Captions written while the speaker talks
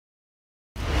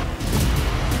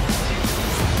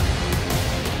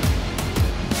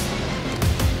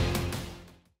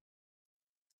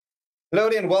Hello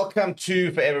and welcome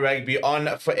to Forever Rugby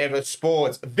on Forever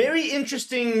Sports. Very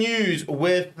interesting news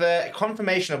with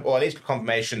confirmation of, or at least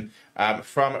confirmation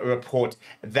from a report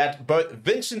that both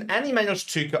Vincent and Emmanuel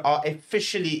Tshituka are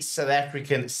officially South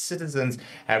African citizens,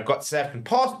 have got South African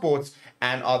passports,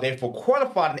 and are therefore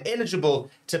qualified and eligible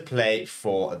to play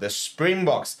for the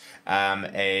Springboks.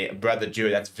 A brother duo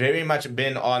that's very much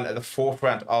been on the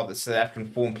forefront of the South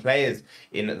African form players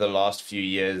in the last few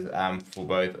years for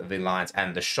both the Lions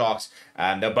and the Sharks.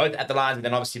 They're both at the Lions, and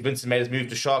then obviously Vincent made his move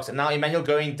to Sharks, and now Emmanuel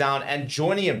going down and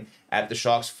joining him at the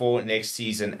Sharks for next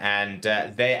season, and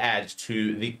they add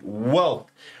to the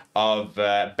wealth of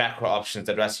back row options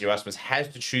that Rassie Erasmus has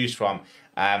to choose from.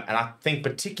 And I think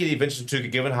particularly Vincent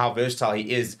Tshituka, given how versatile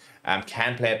he is,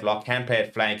 can play at lock, can play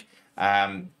at flank.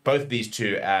 Both of these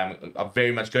two are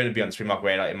very much going to be on the Springbok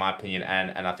radar, in my opinion,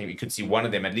 and I think we could see one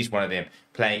of them, at least one of them,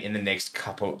 playing in the next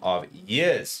couple of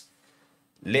years.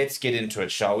 Let's get into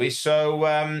it, shall we? So,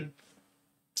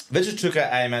 Vincent Tshituka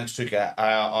and Emmanuel Tshituka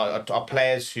are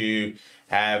players who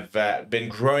have been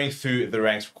growing through the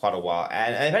ranks for quite a while,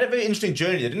 and they've had a very interesting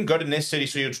journey. They didn't go to necessarily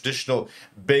sort of your traditional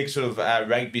big sort of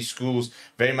rugby schools.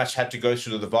 Very much had to go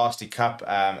through the Varsity Cup.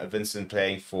 Vincent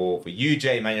playing for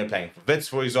UJ, Emmanuel playing for Wits,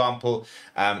 for example.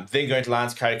 Then going to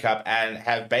Lions Currie Cup and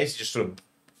have basically just sort of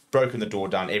broken the door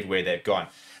down everywhere they've gone.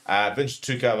 Vincent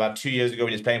Tshituka, about 2 years ago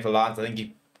when he was playing for Lions, I think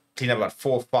he cleaned up about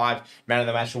 4 or 5 Man of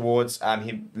the Match awards.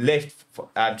 He left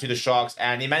to the Sharks,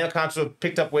 and Emmanuel kind of sort of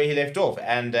picked up where he left off,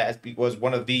 and was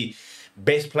one of the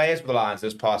best players for the Lions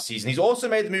this past season. He's also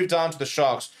made the move down to the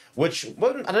Sharks, which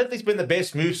wasn't, I don't think it's been the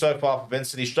best move so far for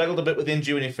Vincent. He struggled a bit with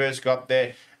injury when he first got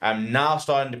there. Now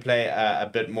starting to play a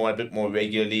bit more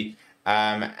regularly.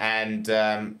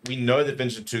 We know that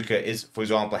Vincent Tshituka is, for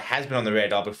example, has been on the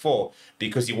radar before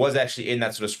because he was actually in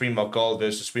that sort of Springbok Gold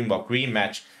versus Springbok Green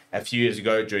match a few years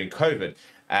ago during COVID.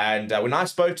 And when I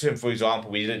spoke to him, for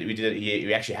example,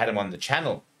 we actually had him on the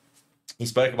channel. He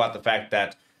spoke about the fact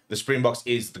that the Springboks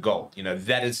is the goal. You know,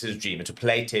 that is his dream, to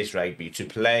play Test rugby, to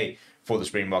play for the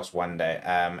Springboks one day.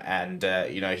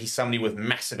 You know, he's somebody with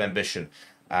massive ambition.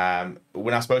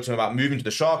 When I spoke to him about moving to the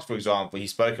Sharks, for example, he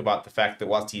spoke about the fact that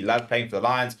whilst he loved playing for the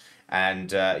Lions,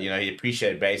 and you know, he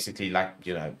appreciated basically, like,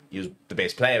 you know, he was the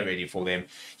best player really for them,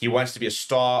 he wants to be a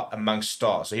star amongst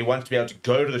stars. So he wants to be able to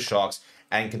go to the Sharks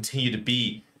and continue to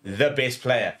be the best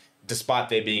player, despite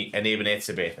there being an Eben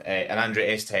Etzebeth, an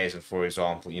Andre Esthuizen, for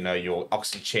example, you know, your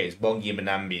Oxley Chase, Bongi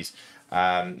Mbonambis,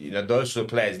 you know, those sort of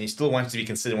players. And he still wants to be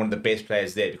considered one of the best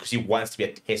players there because he wants to be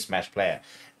a test match player.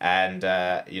 And,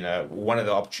 you know, one of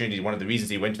the reasons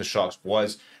he went to the Sharks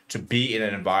was to be in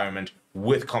an environment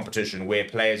with competition where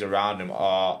players around him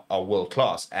are world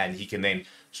class, and he can then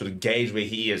sort of gauge where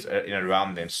he is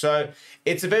around them. So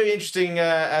it's a very interesting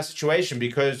situation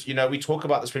because, you know, we talk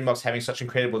about the Springboks having such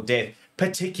incredible depth,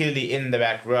 particularly in the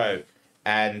back row.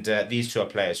 And these two are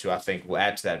players who I think will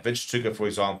add to that. Vincent Tshituka, for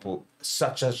example,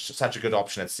 such a good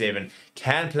option at 7,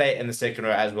 can play in the second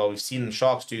row as well. We've seen the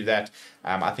Sharks do that.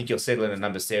 I think he'll settle in at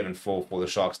number 7 for the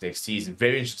Sharks next season.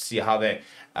 Very interested to see how they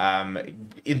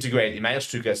integrate Emmanuel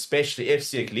Tshituka, especially if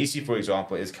Siya Kolisi, for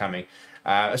example, is coming.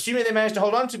 Assuming they manage to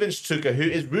hold on to Vincent Tshituka, who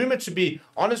is rumoured to be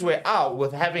on his way out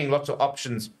with having lots of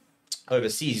options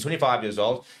overseas. He's 25 years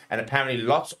old, and apparently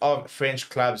lots of French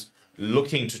clubs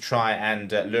looking to try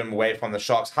and lure him away from the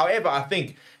Sharks. However, I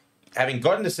think having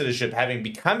gotten the citizenship, having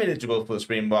become eligible for the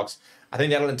Springboks, I think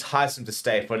that'll entice him to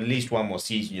stay for at least one more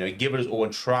season. You know, give it his all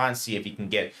and try and see if he can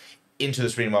get into the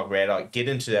Springbok radar, get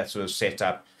into that sort of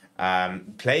setup,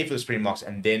 play for the Springboks,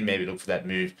 and then maybe look for that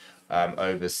move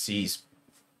overseas.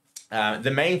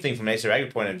 The main thing from an SA Rugby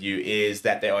point of view is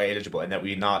that they are eligible and that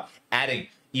we're now adding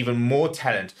even more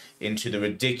talent into the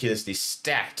ridiculously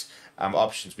stacked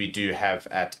options we do have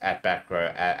at back row.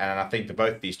 And I think that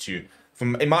both of these two,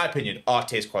 in my opinion, are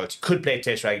test quality, could play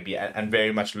test rugby and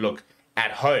very much look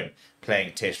at home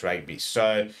playing test rugby.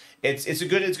 So it's a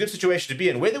good situation to be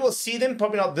in. Whether we'll see them,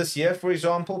 probably not this year, for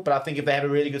example, but I think if they have a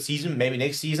really good season, maybe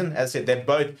next season. As I said, they're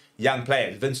both young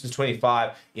players. Vincent's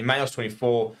 25, Emmanuel's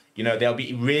 24. You know, they'll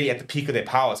be really at the peak of their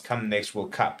powers come the next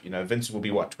World Cup. You know, Vincent will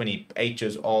be, 28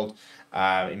 years old.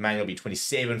 Emmanuel will be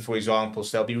 27, for example.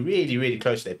 So they'll be really, really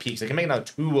close to their peaks. They can make another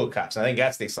 2 World Cups. I think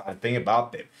that's the exciting thing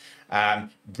about them.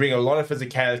 Bring a lot of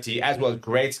physicality as well as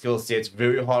great skill sets,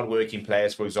 very hard-working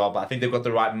players, for example. I think they've got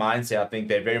the right mindset. I think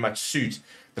they very much suit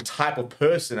the type of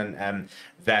person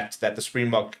that the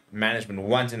Springbok management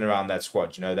want in around that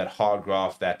squad. You know, that hard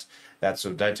graft, that sort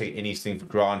of don't take anything for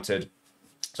granted.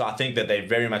 So I think that they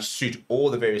very much suit all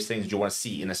the various things you want to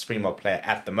see in a Springbok player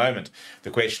at the moment.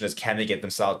 The question is, can they get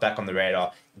themselves back on the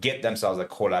radar, get themselves a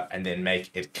call-up, and then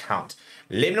make it count?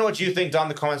 Let me know what you think down in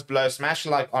the comments below. Smash a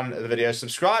like on the video.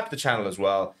 Subscribe to the channel as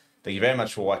well. Thank you very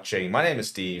much for watching. My name is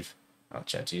Steve. I'll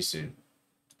chat to you soon.